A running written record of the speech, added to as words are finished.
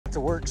to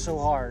work so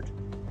hard.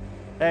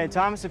 Hey,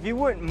 Thomas, if you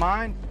wouldn't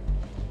mind,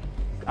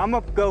 I'm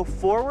gonna go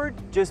forward.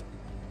 Just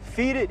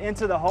feed it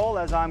into the hole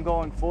as I'm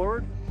going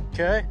forward.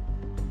 Okay?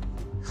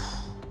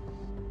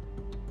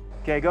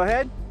 Okay, go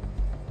ahead.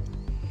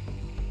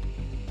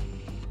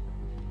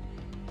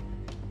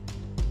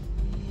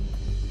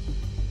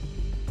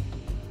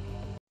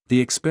 The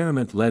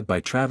experiment led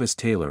by Travis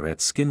Taylor at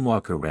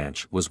Skinwalker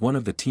Ranch was one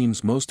of the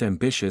team's most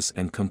ambitious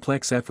and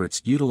complex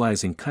efforts,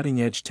 utilizing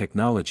cutting-edge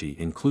technology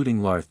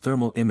including LAR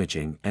thermal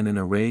imaging and an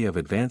array of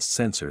advanced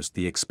sensors.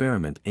 The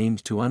experiment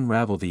aimed to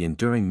unravel the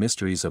enduring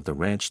mysteries of the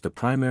ranch. The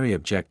primary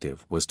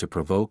objective was to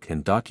provoke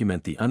and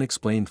document the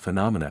unexplained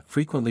phenomena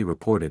frequently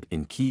reported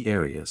in key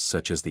areas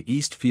such as the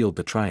East Field,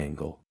 the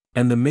Triangle,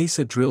 and the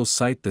Mesa drill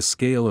site. The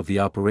scale of the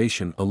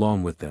operation,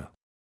 along with the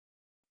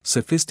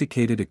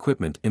sophisticated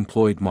equipment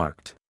employed,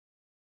 marked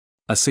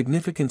a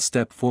significant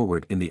step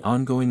forward in the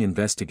ongoing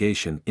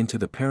investigation into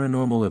the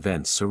paranormal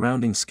events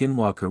surrounding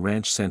Skinwalker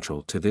Ranch.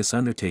 Central to this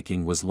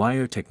undertaking was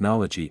LIDAR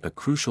technology, a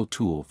crucial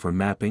tool for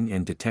mapping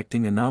and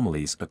detecting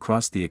anomalies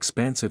across the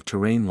expansive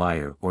terrain.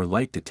 LIDAR, or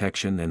light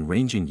detection and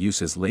ranging,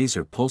 uses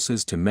laser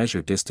pulses to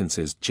measure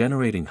distances,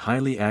 generating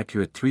highly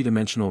accurate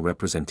three-dimensional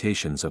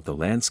representations of the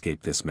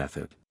landscape. This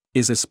method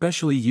is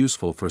especially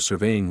useful for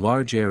surveying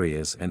large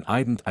areas and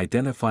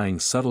identifying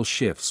subtle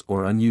shifts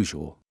or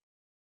unusual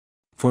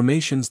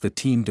formations. The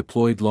team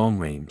deployed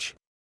long-range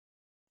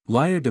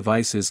LIDAR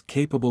devices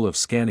capable of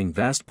scanning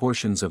vast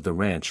portions of the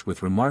ranch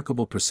with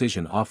remarkable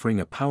precision,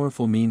 offering a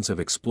powerful means of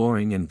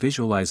exploring and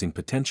visualizing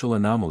potential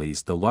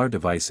anomalies. The LAR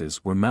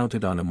devices were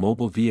mounted on a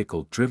mobile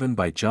vehicle driven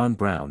by John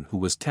Brown, who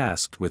was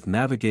tasked with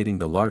navigating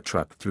the LAR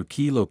truck through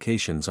key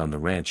locations on the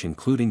ranch,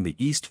 including the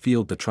East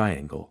Field, the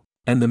Triangle,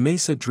 and the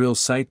Mesa drill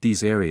site.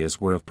 These areas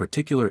were of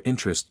particular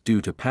interest due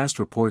to past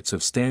reports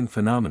of stang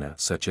phenomena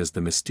such as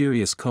the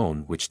mysterious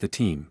cone, which the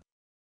team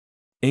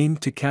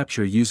aimed to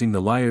capture using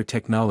the LIDAR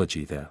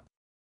technology. The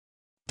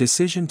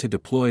decision to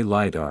deploy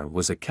LIDAR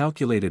was a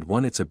calculated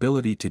one. Its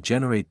ability to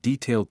generate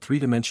detailed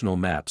three-dimensional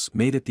maps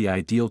made it the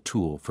ideal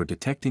tool for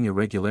detecting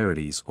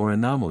irregularities or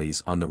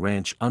anomalies on the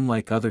ranch.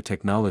 Unlike other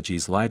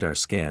technologies, LIDAR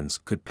scans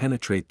could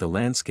penetrate the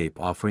landscape,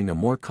 offering a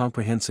more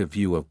comprehensive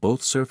view of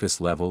both surface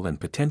level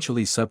and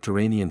potentially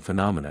subterranean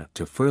phenomena.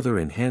 To further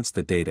enhance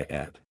the data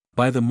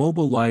by the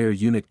mobile LIDAR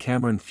unit,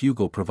 Cameron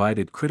Fugel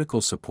provided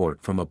critical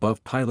support from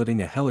above, piloting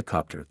a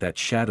helicopter that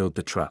shadowed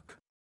the truck,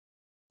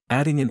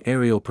 adding an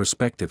aerial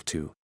perspective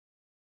to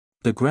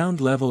the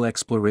ground-level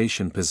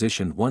exploration.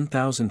 Positioned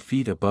 1,000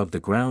 feet above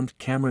the ground,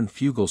 Cameron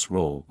Fugel's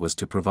role was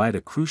to provide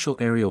a crucial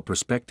aerial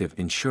perspective,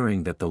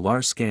 ensuring that the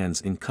LAR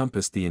scans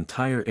encompassed the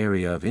entire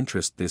area of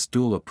interest. This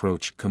dual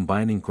approach,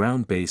 combining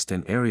ground-based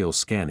and aerial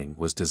scanning,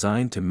 was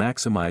designed to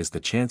maximize the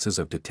chances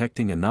of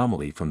detecting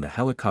anomaly from the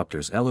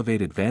helicopter's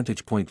elevated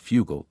vantage point.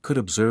 Fugel could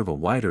observe a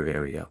wider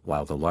area,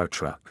 while the LAR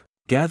truck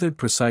gathered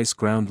precise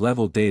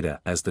ground-level data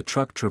as the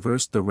truck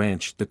traversed the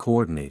ranch. The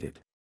coordinated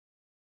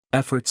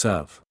efforts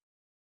of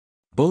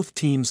both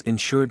teams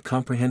ensured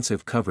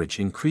comprehensive coverage,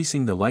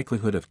 increasing the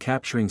likelihood of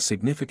capturing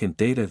significant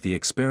data. The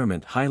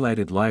experiment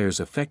highlighted LIDAR's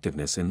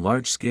effectiveness in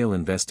large-scale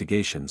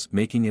investigations,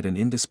 making it an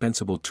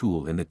indispensable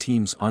tool in the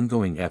team's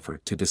ongoing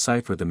effort to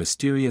decipher the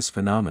mysterious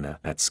phenomena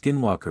at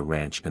Skinwalker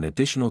Ranch. An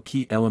additional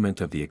key element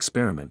of the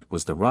experiment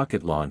was the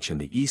rocket launch in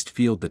the East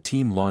Field. The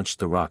team launched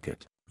the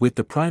rocket with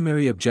the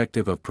primary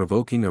objective of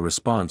provoking a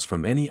response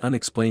from any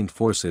unexplained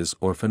forces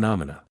or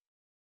phenomena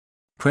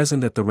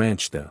present at the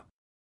ranch. The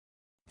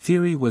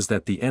theory was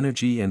that the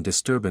energy and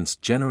disturbance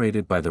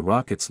generated by the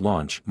rocket's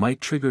launch might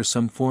trigger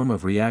some form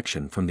of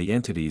reaction from the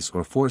entities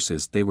or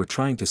forces they were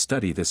trying to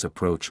study. This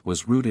approach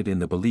was rooted in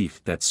the belief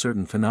that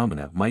certain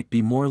phenomena might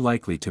be more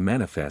likely to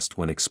manifest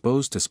when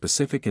exposed to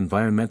specific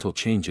environmental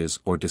changes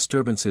or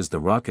disturbances.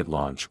 The rocket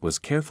launch was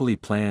carefully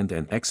planned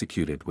and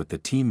executed, with the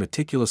team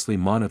meticulously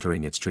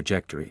monitoring its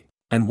trajectory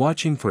and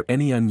watching for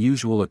any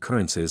unusual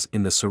occurrences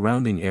in the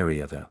surrounding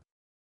area. The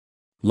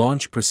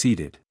launch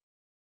proceeded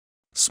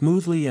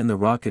smoothly and the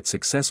rocket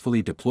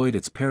successfully deployed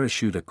its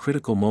parachute, a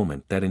critical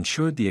moment that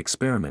ensured the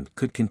experiment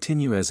could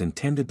continue as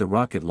intended. The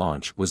rocket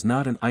launch was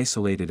not an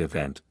isolated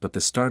event, but the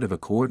start of a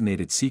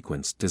coordinated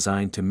sequence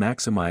designed to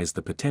maximize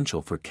the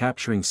potential for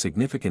capturing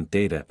significant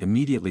data.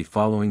 Immediately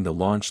following the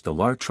launch, the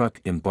LAR truck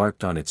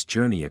embarked on its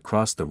journey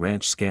across the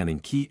ranch, scanning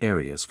key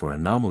areas for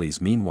anomalies.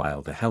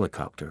 Meanwhile, the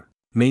helicopter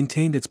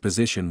maintained its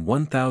position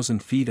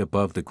 1,000 feet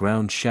above the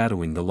ground,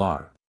 shadowing the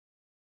LAR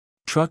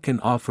truck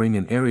and offering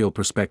an aerial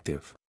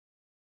perspective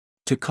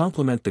to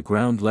complement the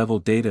ground-level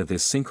data.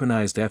 This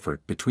synchronized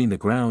effort between the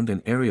ground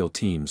and aerial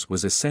teams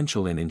was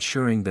essential in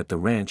ensuring that the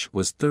ranch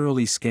was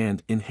thoroughly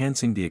scanned,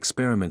 enhancing the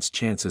experiment's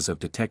chances of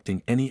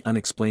detecting any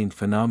unexplained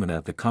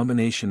phenomena. The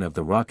combination of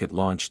the rocket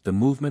launch, the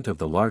movement of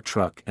the LAR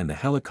truck, and the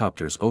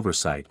helicopter's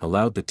oversight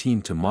allowed the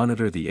team to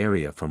monitor the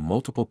area from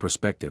multiple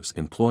perspectives,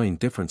 employing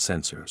different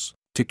sensors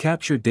to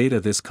capture data.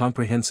 This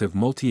comprehensive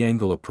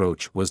multi-angle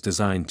approach was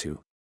designed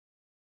to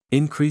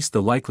increase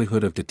the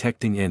likelihood of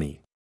detecting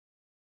any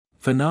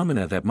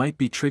Phenomena that might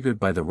be triggered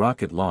by the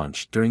rocket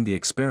launch. During the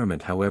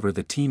experiment, however,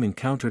 the team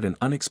encountered an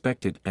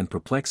unexpected and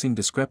perplexing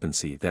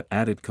discrepancy that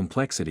added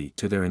complexity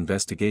to their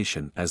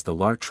investigation. As the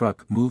LAR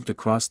truck moved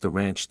across the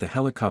ranch, the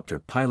helicopter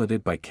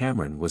piloted by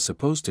Cameron was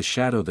supposed to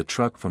shadow the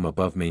truck from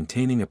above,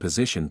 maintaining a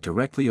position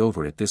directly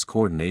over it. This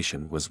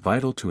coordination was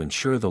vital to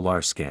ensure the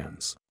LAR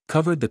scans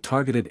covered the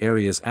targeted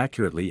areas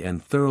accurately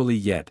and thoroughly.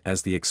 Yet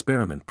as the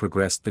experiment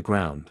progressed, the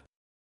ground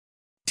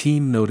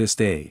team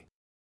noticed a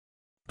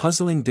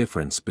puzzling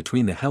difference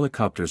between the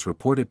helicopter's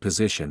reported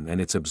position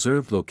and its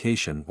observed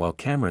location. While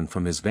Cameron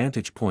from his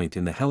vantage point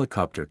in the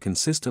helicopter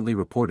consistently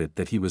reported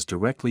that he was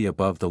directly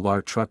above the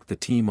LAR truck, the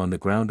team on the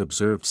ground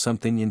observed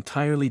something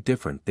entirely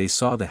different. They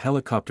saw the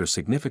helicopter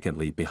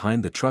significantly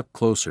behind the truck,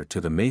 closer to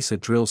the Mesa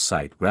drill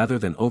site rather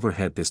than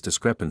overhead. This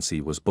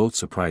discrepancy was both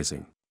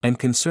surprising and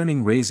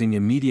concerning, raising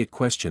immediate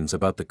questions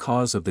about the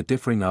cause of the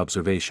differing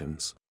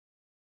observations.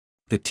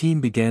 The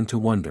team began to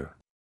wonder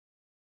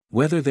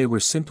whether they were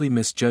simply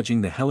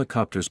misjudging the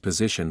helicopter's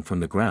position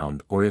from the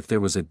ground, or if there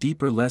was a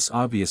deeper, less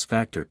obvious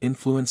factor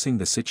influencing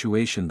the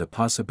situation. The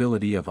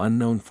possibility of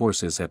unknown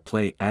forces at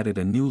play added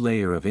a new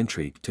layer of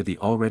intrigue to the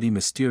already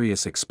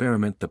mysterious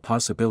experiment. The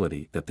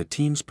possibility that the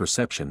team's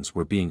perceptions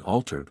were being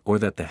altered, or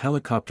that the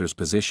helicopter's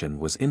position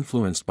was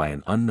influenced by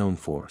an unknown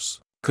force,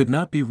 could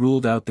not be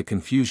ruled out. The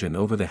confusion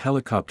over the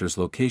helicopter's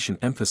location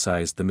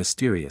emphasized the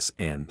mysterious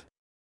and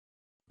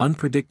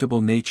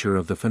unpredictable nature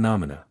of the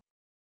phenomena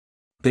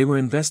they were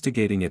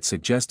investigating. It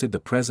suggested the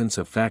presence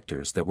of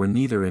factors that were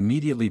neither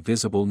immediately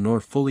visible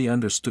nor fully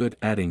understood,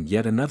 adding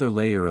yet another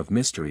layer of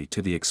mystery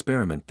to the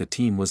experiment. The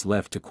team was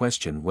left to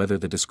question whether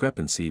the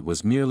discrepancy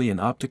was merely an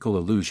optical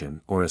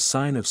illusion or a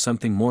sign of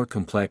something more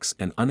complex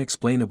and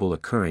unexplainable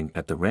occurring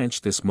at the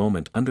ranch. This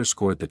moment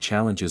underscored the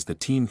challenges the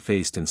team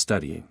faced in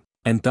studying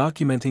and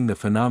documenting the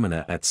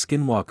phenomena at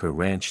Skinwalker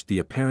Ranch. The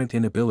apparent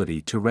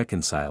inability to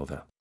reconcile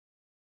the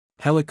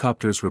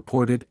helicopter's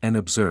reported and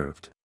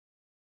observed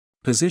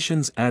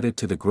positions added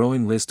to the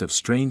growing list of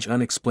strange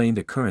unexplained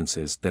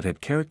occurrences that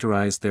had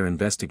characterized their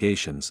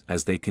investigations.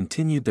 As they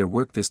continued their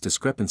work, this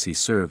discrepancy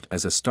served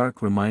as a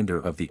stark reminder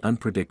of the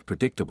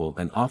unpredictable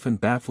and often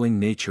baffling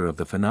nature of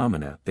the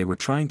phenomena they were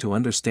trying to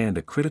understand.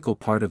 A critical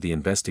part of the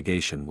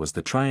investigation was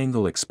the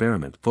triangle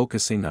experiment,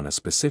 focusing on a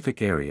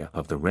specific area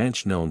of the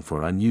ranch known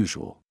for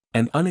unusual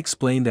and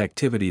unexplained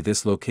activity.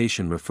 This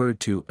location, referred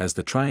to as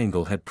the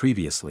triangle, had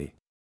previously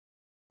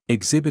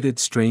exhibited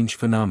strange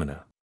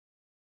phenomena,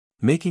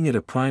 making it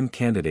a prime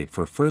candidate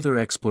for further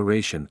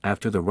exploration.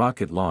 After the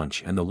rocket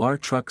launch and the LAR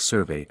truck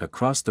survey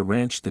across the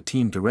ranch, the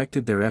team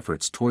directed their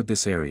efforts toward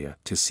this area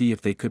to see if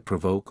they could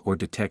provoke or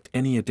detect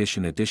any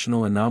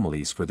additional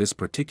anomalies. For this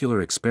particular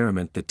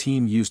experiment, the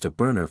team used a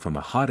burner from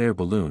a hot air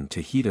balloon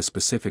to heat a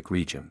specific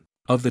region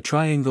of the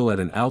triangle at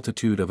an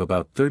altitude of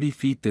about 30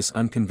 feet. This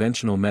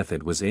unconventional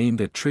method was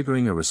aimed at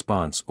triggering a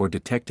response or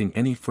detecting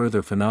any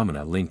further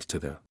phenomena linked to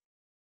the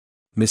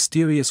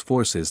mysterious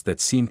forces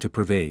that seemed to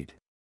pervade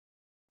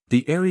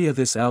the area.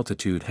 This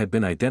altitude had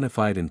been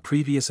identified in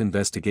previous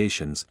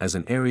investigations as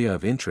an area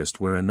of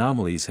interest where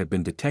anomalies had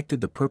been detected.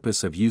 The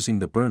purpose of using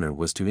the burner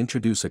was to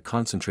introduce a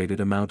concentrated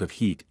amount of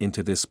heat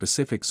into this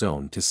specific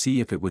zone to see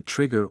if it would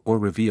trigger or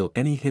reveal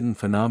any hidden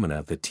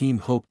phenomena. The team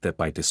hoped that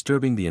by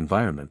disturbing the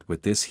environment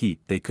with this heat,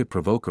 they could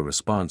provoke a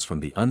response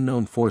from the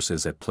unknown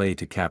forces at play.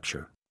 To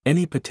capture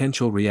any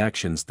potential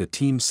reactions, the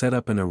team set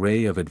up an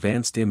array of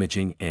advanced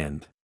imaging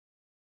and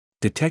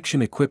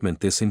detection equipment.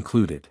 This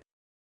included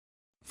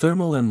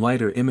thermal and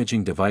lighter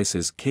imaging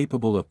devices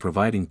capable of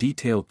providing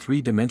detailed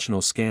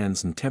three-dimensional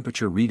scans and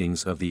temperature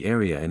readings of the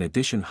area. In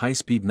addition,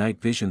 high-speed night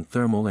vision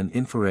thermal and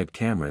infrared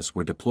cameras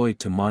were deployed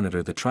to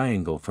monitor the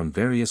triangle from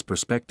various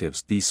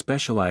perspectives. These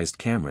specialized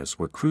cameras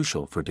were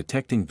crucial for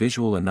detecting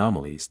visual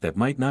anomalies that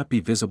might not be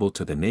visible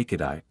to the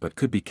naked eye but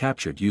could be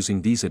captured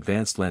using these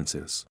advanced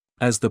lenses.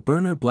 As the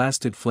burner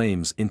blasted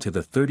flames into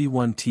the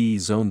 31T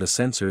zone, the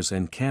sensors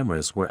and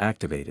cameras were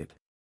activated,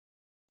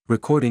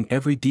 recording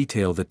every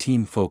detail. The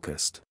team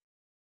focused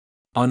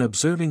on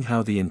observing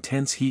how the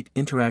intense heat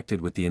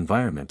interacted with the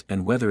environment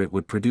and whether it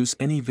would produce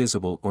any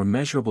visible or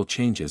measurable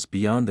changes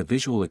beyond the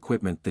visual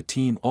equipment. The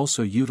team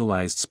also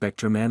utilized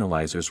spectrum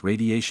analyzers,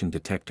 radiation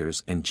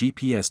detectors, and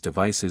GPS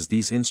devices.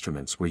 These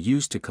instruments were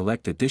used to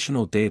collect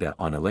additional data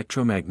on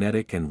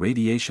electromagnetic and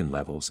radiation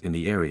levels in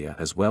the area,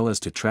 as well as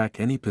to track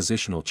any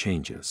positional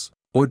changes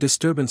or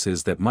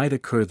disturbances that might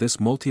occur. This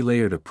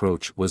multi-layered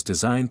approach was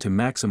designed to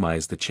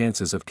maximize the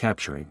chances of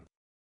capturing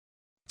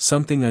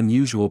something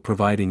unusual,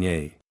 providing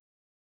a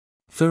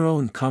thorough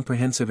and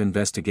comprehensive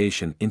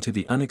investigation into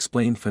the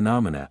unexplained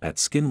phenomena at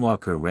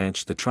Skinwalker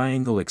Ranch. The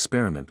triangle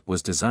experiment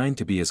was designed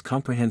to be as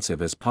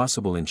comprehensive as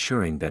possible,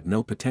 ensuring that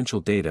no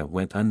potential data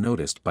went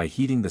unnoticed. By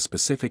heating the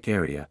specific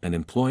area and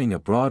employing a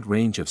broad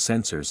range of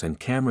sensors and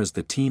cameras,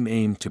 the team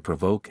aimed to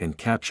provoke and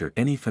capture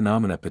any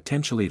phenomena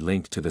potentially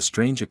linked to the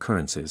strange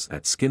occurrences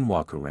at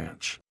Skinwalker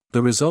Ranch.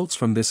 The results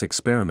from this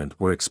experiment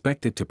were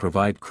expected to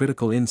provide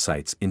critical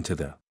insights into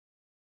the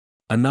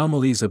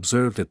anomalies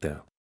observed at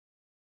the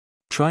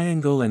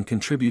triangle and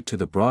contribute to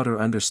the broader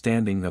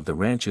understanding of the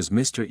ranch's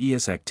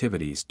mysterious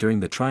activities. During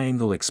the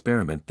triangle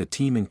experiment, the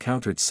team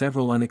encountered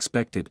several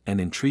unexpected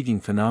and intriguing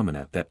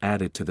phenomena that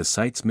added to the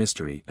site's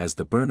mystery. As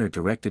the burner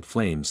directed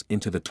flames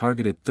into the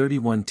targeted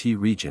 31T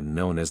region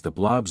known as the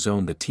blob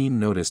zone, the team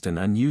noticed an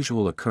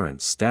unusual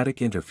occurrence: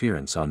 static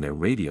interference on their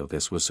radio.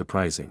 This was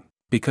surprising,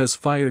 because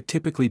fire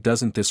typically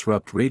doesn't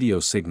disrupt radio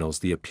signals.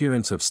 The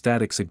appearance of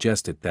static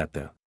suggested that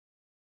the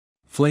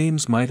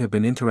flames might have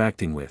been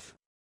interacting with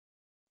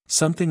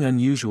something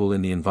unusual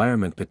in the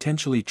environment,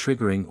 potentially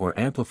triggering or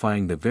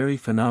amplifying the very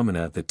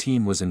phenomena the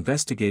team was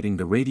investigating.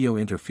 The radio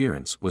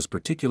interference was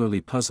particularly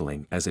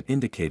puzzling, as it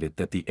indicated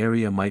that the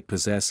area might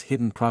possess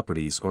hidden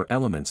properties or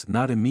elements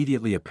not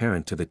immediately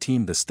apparent to the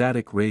team. The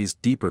static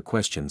raised deeper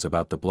questions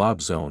about the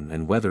blob zone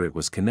and whether it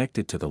was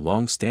connected to the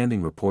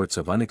long-standing reports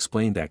of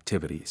unexplained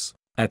activities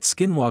at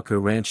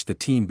Skinwalker Ranch. The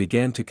team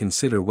began to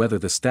consider whether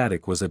the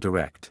static was a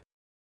direct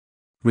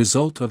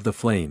result of the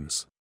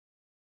flames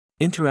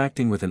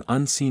interacting with an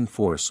unseen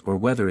force, or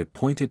whether it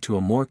pointed to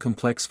a more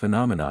complex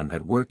phenomenon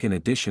at work. In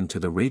addition to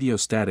the radio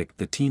static,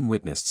 the team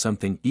witnessed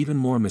something even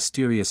more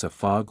mysterious: a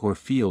fog or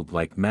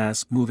field-like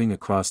mass moving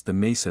across the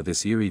mesa.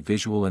 This eerie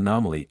visual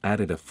anomaly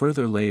added a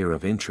further layer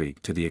of intrigue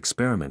to the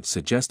experiment,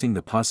 suggesting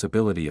the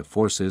possibility of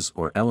forces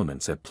or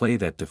elements at play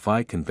that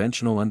defy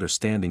conventional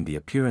understanding. The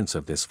appearance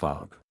of this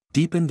fog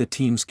deepened the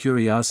team's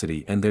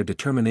curiosity and their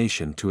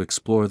determination to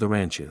explore the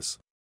ranch's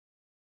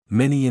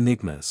many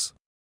enigmas.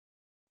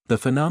 The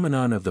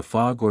phenomenon of the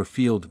fog or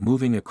field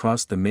moving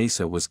across the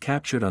mesa was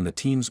captured on the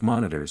team's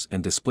monitors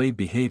and displayed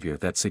behavior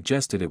that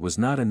suggested it was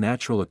not a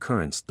natural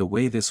occurrence. The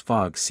way this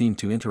fog seemed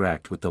to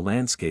interact with the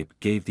landscape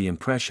gave the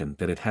impression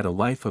that it had a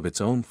life of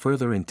its own,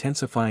 further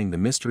intensifying the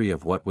mystery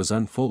of what was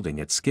unfolding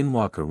at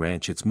Skinwalker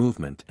Ranch. Its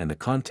movement and the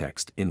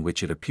context in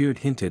which it appeared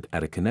hinted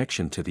at a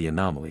connection to the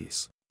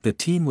anomalies the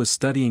team was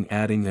studying,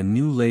 adding a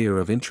new layer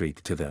of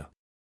intrigue to the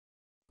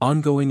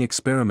ongoing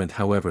experiment.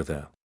 However,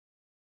 the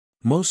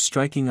most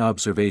striking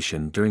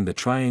observation during the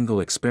triangle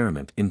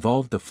experiment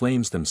involved the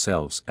flames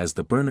themselves. As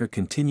the burner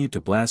continued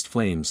to blast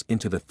flames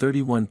into the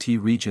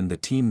 31T region, the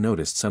team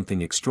noticed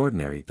something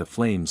extraordinary. The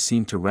flames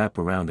seemed to wrap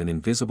around an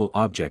invisible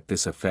object.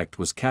 This effect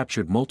was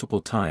captured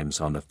multiple times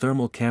on the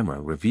thermal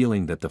camera,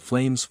 revealing that the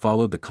flames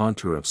followed the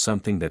contour of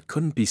something that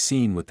couldn't be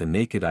seen with the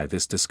naked eye.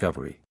 This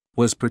discovery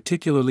was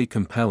particularly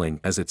compelling,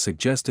 as it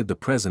suggested the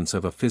presence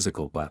of a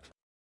physical but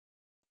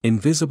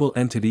invisible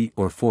entity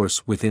or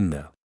force within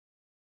the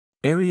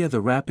area. The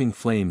wrapping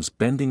flames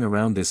bending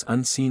around this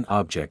unseen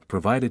object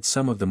provided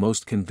some of the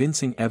most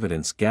convincing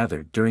evidence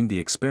gathered during the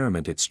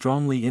experiment. It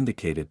strongly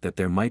indicated that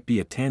there might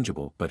be a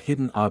tangible but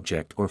hidden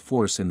object or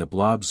force in the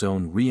blob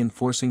zone,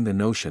 reinforcing the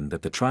notion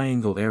that the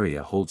triangle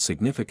area holds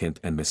significant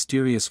and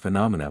mysterious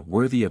phenomena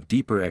worthy of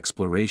deeper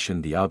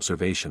exploration. The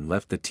observation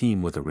left the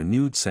team with a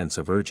renewed sense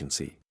of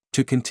urgency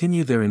to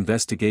continue their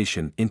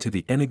investigation into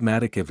the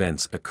enigmatic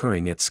events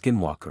occurring at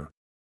Skinwalker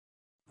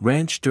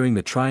Ranch during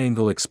the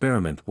triangle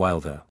experiment. While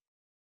the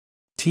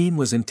team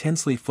was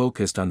intensely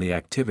focused on the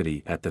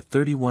activity at the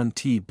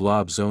 31T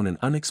blob zone, an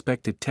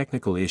unexpected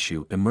technical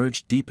issue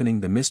emerged, deepening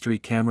the mystery.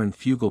 Cameron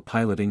Fugel,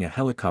 piloting a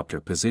helicopter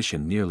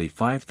positioned nearly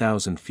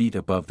 5,000 feet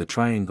above the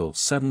triangle,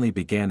 suddenly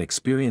began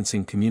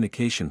experiencing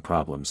communication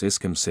problems.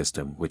 ISCOM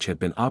system, which had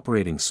been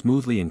operating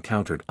smoothly,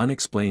 encountered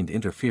unexplained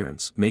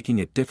interference, making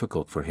it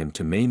difficult for him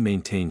to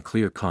maintain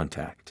clear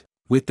contact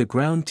with the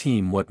ground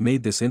team. What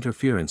made this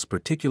interference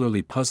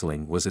particularly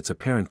puzzling was its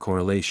apparent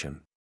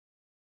correlation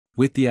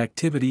with the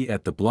activity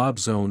at the blob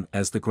zone.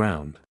 As the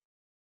ground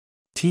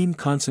team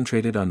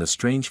concentrated on the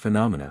strange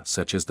phenomena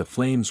such as the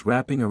flames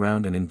wrapping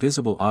around an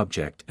invisible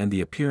object and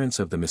the appearance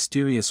of the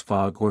mysterious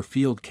fog or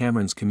field,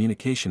 Cameron's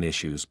communication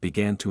issues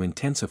began to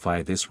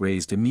intensify. This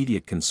raised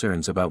immediate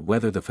concerns about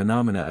whether the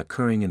phenomena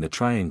occurring in the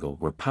triangle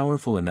were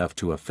powerful enough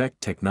to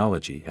affect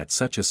technology at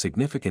such a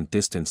significant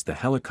distance. The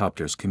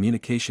helicopter's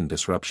communication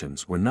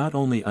disruptions were not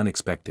only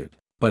unexpected,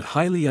 but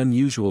highly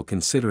unusual,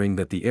 considering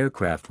that the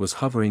aircraft was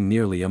hovering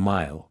nearly a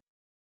mile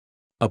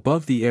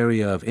above the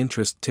area of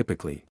interest.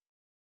 Typically,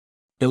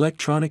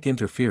 electronic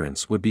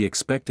interference would be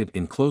expected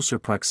in closer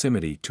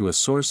proximity to a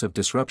source of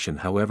disruption.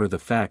 However, the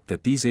fact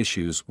that these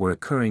issues were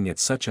occurring at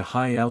such a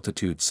high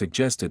altitude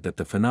suggested that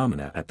the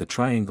phenomena at the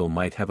triangle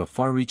might have a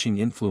far-reaching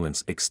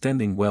influence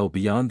extending well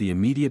beyond the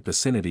immediate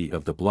vicinity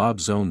of the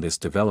blob zone. This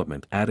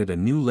development added a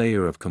new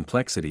layer of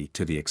complexity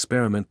to the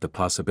experiment. The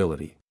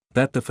possibility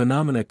that the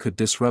phenomena could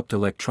disrupt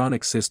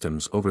electronic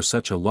systems over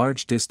such a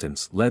large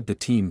distance led the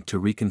team to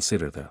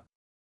reconsider the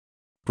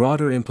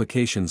broader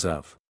implications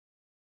of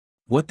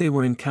what they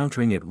were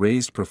encountering. It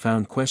raised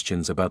profound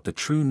questions about the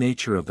true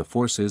nature of the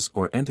forces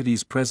or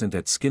entities present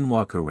at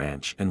Skinwalker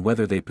Ranch and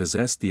whether they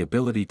possessed the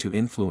ability to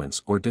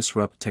influence or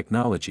disrupt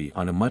technology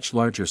on a much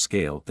larger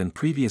scale than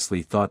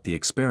previously thought. The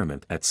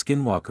experiment at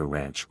Skinwalker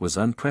Ranch was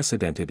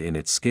unprecedented in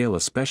its scale,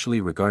 especially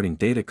regarding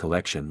data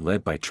collection.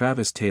 Led by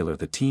Travis Taylor,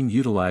 the team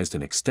utilized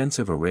an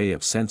extensive array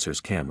of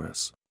sensors,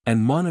 cameras,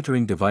 and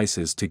monitoring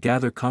devices to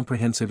gather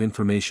comprehensive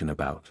information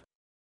about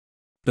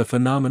the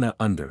phenomena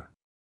under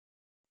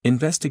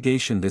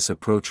Investigation. This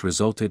approach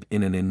resulted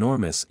in an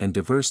enormous and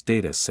diverse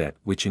data set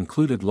which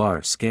included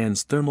LAR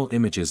scans, thermal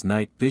images,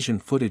 night vision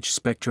footage,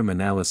 spectrum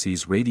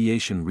analyses,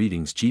 radiation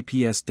readings,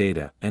 GPS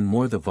data, and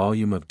more. The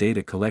volume of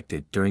data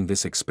collected during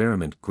this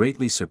experiment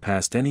greatly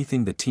surpassed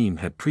anything the team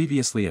had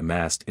previously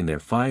amassed in their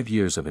 5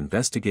 years of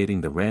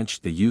investigating the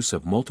ranch. The use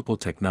of multiple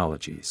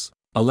technologies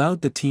allowed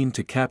the team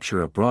to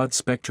capture a broad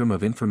spectrum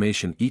of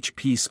information, each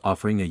piece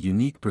offering a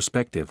unique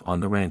perspective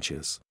on the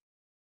ranch's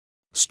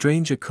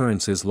strange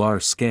occurrences. LAR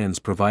scans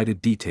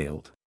provided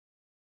detailed,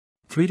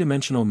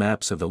 three-dimensional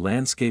maps of the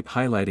landscape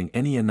highlighting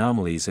any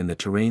anomalies in the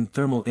terrain.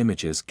 Thermal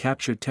images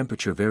captured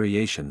temperature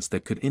variations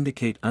that could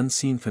indicate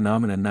unseen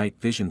phenomena. Night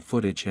vision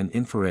footage and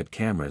infrared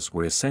cameras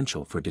were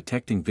essential for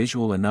detecting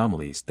visual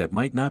anomalies that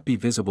might not be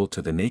visible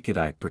to the naked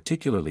eye,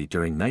 particularly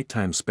during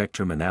nighttime.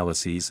 Spectrum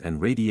analyses and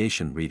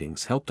radiation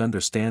readings helped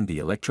understand the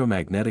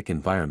electromagnetic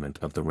environment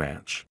of the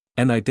ranch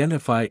and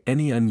identify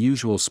any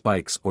unusual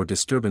spikes or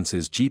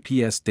disturbances.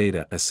 GPS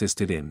data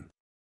assisted in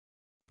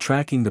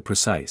tracking the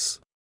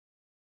precise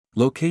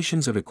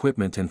locations of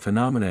equipment and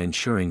phenomena,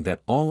 ensuring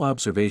that all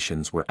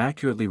observations were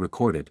accurately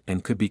recorded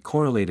and could be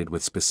correlated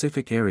with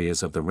specific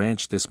areas of the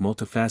ranch. This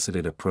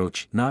multifaceted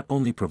approach not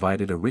only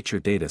provided a richer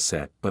data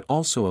set but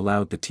also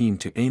allowed the team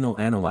to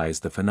analyze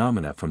the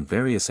phenomena from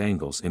various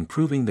angles,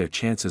 improving their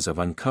chances of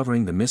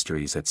uncovering the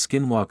mysteries at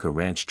Skinwalker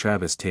Ranch.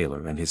 Travis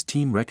Taylor and his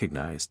team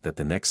recognized that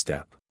the next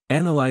step,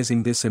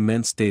 analyzing this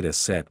immense data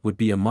set, would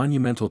be a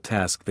monumental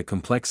task. The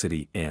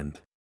complexity and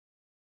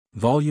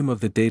volume of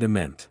the data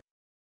meant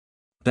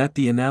that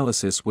the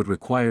analysis would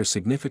require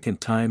significant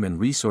time and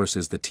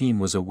resources. The team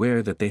was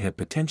aware that they had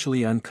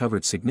potentially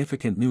uncovered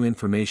significant new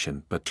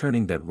information, but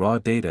turning that raw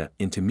data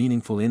into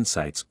meaningful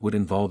insights would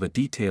involve a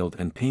detailed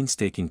and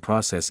painstaking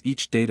process.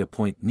 Each data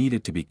point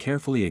needed to be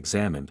carefully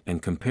examined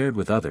and compared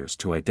with others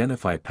to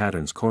identify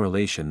patterns,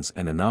 correlations,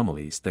 and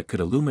anomalies that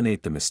could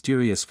illuminate the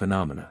mysterious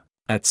phenomena.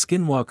 At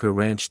Skinwalker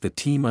Ranch, the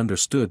team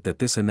understood that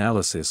this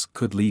analysis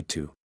could lead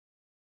to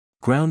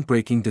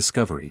groundbreaking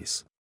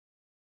discoveries.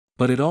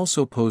 But it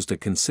also posed a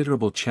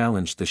considerable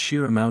challenge. The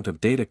sheer amount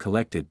of data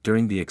collected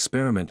during the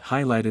experiment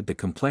highlighted the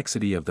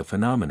complexity of the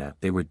phenomena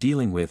they were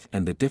dealing with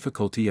and the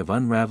difficulty of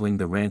unraveling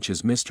the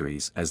ranch's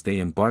mysteries. As they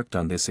embarked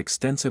on this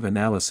extensive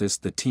analysis,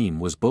 the team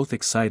was both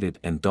excited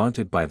and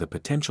daunted by the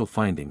potential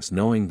findings,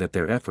 knowing that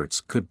their efforts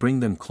could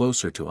bring them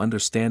closer to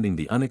understanding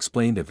the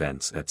unexplained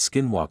events at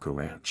Skinwalker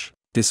Ranch.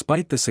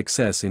 Despite the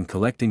success in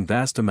collecting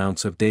vast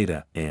amounts of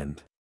data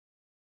and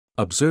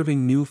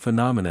observing new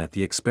phenomena,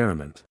 the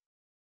experiment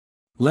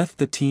left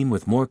the team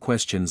with more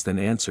questions than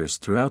answers.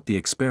 Throughout the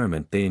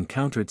experiment, they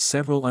encountered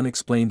several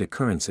unexplained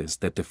occurrences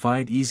that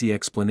defied easy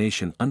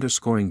explanation,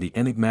 underscoring the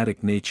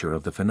enigmatic nature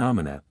of the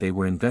phenomena they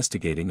were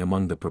investigating.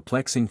 Among the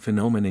perplexing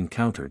phenomena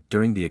encountered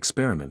during the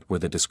experiment were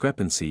the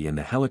discrepancy in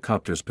the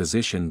helicopter's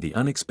position, the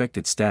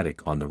unexpected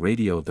static on the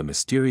radio, the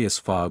mysterious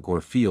fog or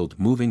field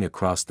moving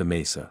across the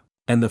mesa,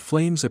 and the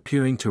flames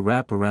appearing to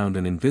wrap around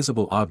an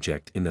invisible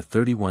object in the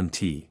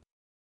 31T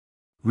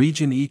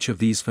region. Each of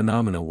these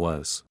phenomena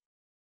was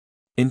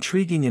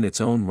intriguing in its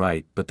own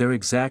right, but their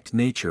exact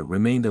nature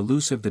remained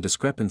elusive. The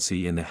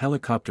discrepancy in the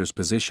helicopter's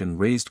position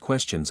raised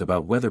questions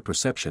about whether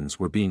perceptions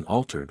were being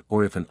altered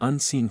or if an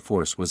unseen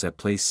force was at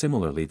play.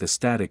 Similarly, the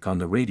static on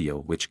the radio,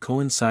 which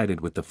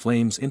coincided with the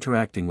flames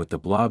interacting with the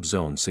blob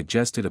zone,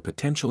 suggested a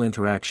potential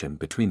interaction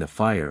between the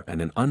fire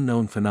and an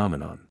unknown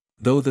phenomenon,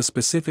 though the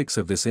specifics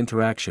of this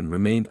interaction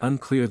remained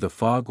unclear. The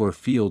fog or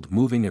field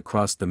moving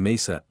across the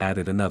mesa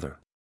added another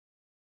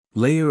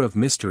layer of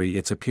mystery.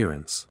 Its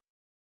appearance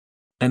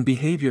and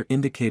behavior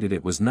indicated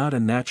it was not a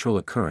natural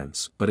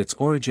occurrence, but its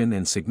origin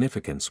and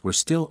significance were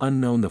still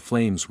unknown. The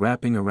flames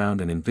wrapping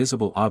around an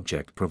invisible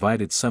object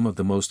provided some of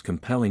the most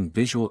compelling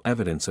visual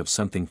evidence of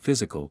something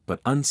physical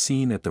but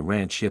unseen at the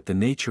ranch, yet the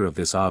nature of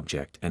this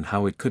object and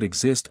how it could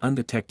exist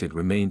undetected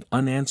remained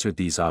unanswered.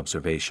 These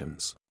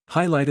observations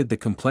highlighted the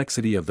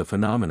complexity of the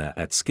phenomena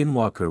at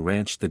Skinwalker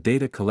Ranch. The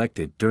data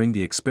collected during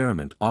the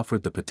experiment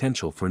offered the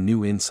potential for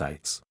new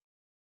insights,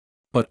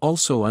 but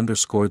also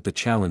underscored the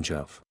challenge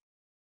of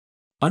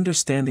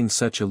understanding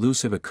such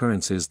elusive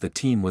occurrences. The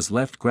team was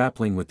left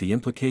grappling with the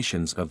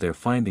implications of their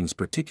findings,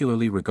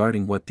 particularly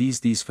regarding what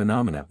these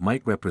phenomena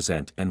might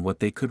represent and what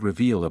they could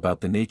reveal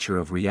about the nature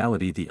of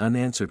reality. The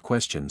unanswered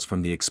questions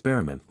from the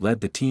experiment led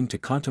the team to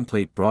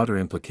contemplate broader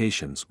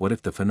implications. What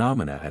if the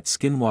phenomena at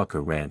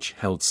Skinwalker Ranch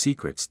held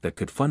secrets that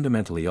could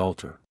fundamentally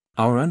alter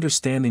our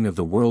understanding of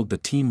the world? The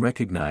team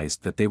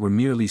recognized that they were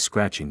merely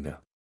scratching the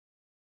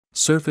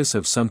surface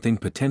of something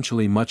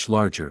potentially much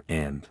larger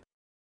and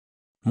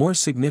more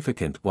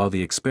significant. While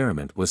the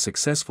experiment was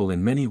successful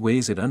in many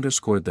ways, it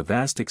underscored the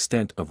vast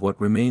extent of what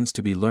remains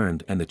to be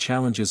learned and the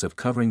challenges of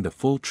covering the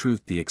full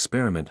truth. The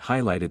experiment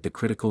highlighted the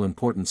critical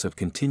importance of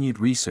continued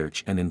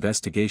research and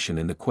investigation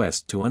in the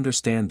quest to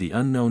understand the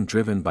unknown.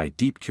 Driven by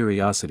deep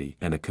curiosity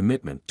and a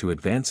commitment to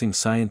advancing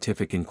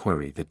scientific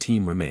inquiry, the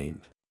team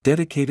remained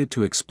dedicated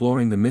to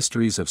exploring the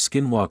mysteries of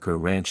Skinwalker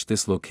Ranch.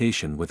 This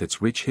location, with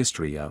its rich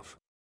history of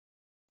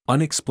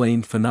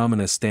unexplained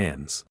phenomena,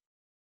 stands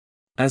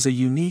As a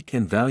unique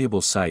and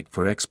valuable site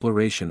for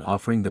exploration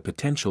offering the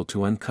potential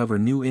to uncover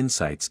new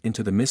insights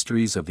into the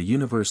mysteries of the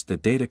universe, the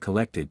data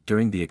collected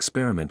during the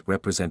experiment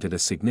represented a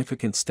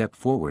significant step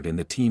forward in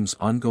the team's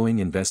ongoing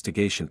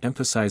investigation,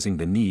 emphasizing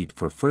the need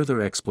for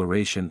further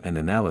exploration and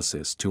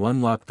analysis to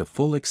unlock the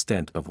full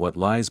extent of what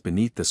lies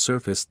beneath the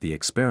surface. The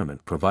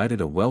experiment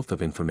provided a wealth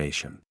of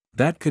information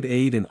that could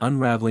aid in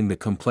unraveling the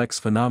complex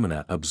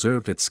phenomena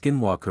observed at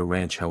Skinwalker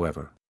Ranch.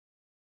 However,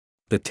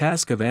 the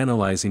task of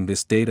analyzing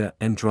this data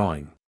and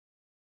drawing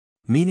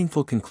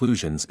meaningful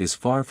conclusions is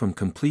far from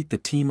complete. The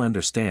team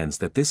understands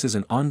that this is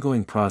an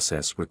ongoing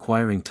process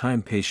requiring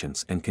time,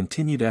 patience, and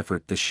continued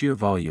effort. The sheer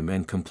volume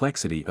and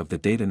complexity of the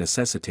data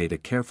necessitate a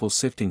careful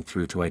sifting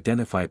through to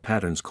identify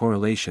patterns,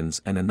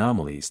 correlations, and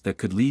anomalies that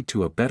could lead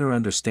to a better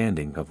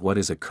understanding of what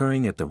is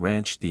occurring at the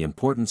ranch. The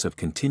importance of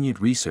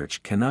continued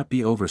research cannot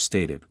be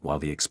overstated. While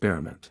the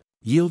experiment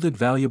yielded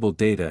valuable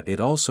data, it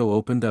also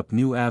opened up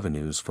new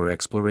avenues for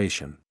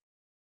exploration.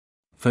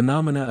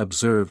 Phenomena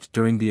observed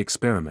during the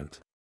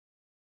experiment,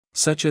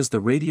 such as the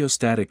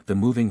radiostatic, the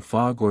moving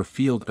fog or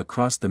field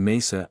across the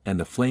mesa, and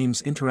the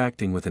flames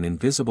interacting with an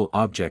invisible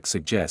object,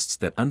 suggests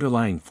that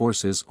underlying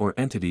forces or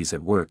entities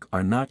at work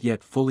are not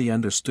yet fully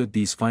understood.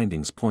 These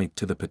findings point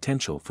to the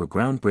potential for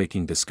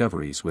groundbreaking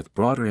discoveries with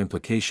broader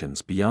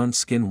implications beyond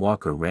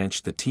Skinwalker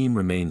Ranch. The team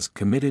remains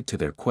committed to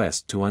their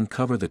quest to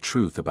uncover the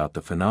truth about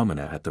the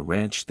phenomena at the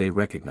ranch. They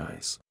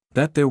recognize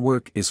that their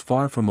work is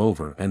far from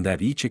over and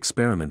that each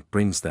experiment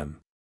brings them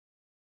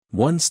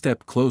one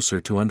step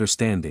closer to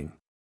understanding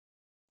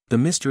the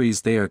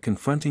mysteries they are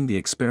confronting. The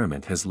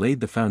experiment has laid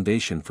the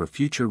foundation for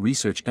future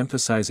research,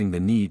 emphasizing the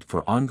need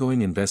for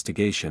ongoing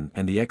investigation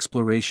and the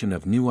exploration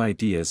of new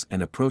ideas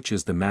and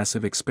approaches. The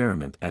massive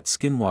experiment at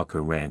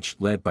Skinwalker Ranch,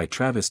 led by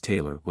Travis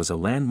Taylor, was a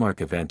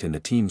landmark event in the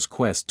team's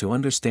quest to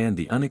understand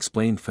the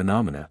unexplained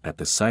phenomena at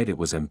the site. It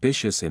was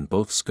ambitious in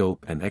both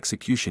scope and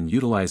execution,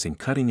 utilizing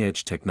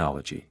cutting-edge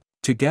technology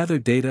to gather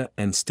data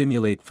and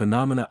stimulate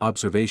phenomena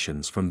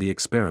observations from the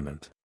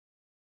experiment,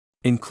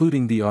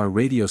 including the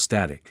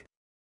radiostatic,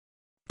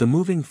 the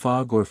moving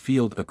fog or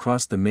field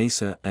across the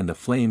mesa, and the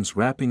flames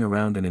wrapping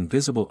around an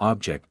invisible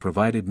object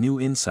provided new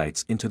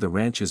insights into the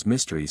ranch's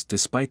mysteries.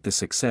 Despite the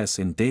success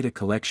in data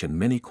collection,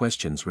 many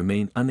questions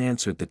remain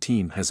unanswered. The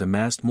team has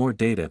amassed more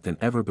data than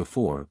ever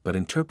before, but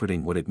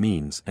interpreting what it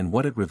means and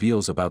what it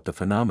reveals about the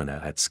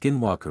phenomena at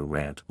Skinwalker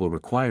Ranch will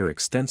require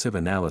extensive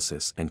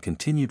analysis and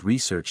continued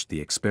research. The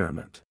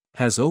experiment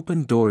has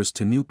opened doors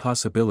to new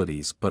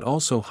possibilities but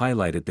also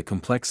highlighted the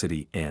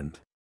complexity and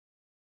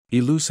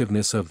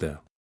elusiveness of the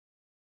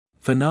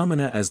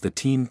phenomena. As the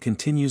team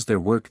continues their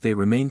work, they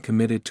remain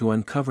committed to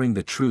uncovering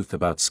the truth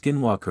about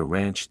Skinwalker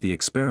Ranch. The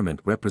experiment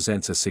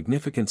represents a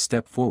significant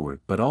step forward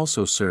but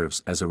also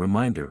serves as a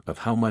reminder of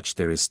how much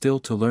there is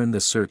still to learn.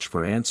 The search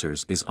for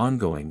answers is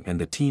ongoing,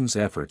 and the team's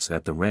efforts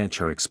at the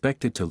ranch are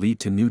expected to lead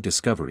to new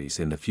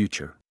discoveries in the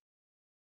future.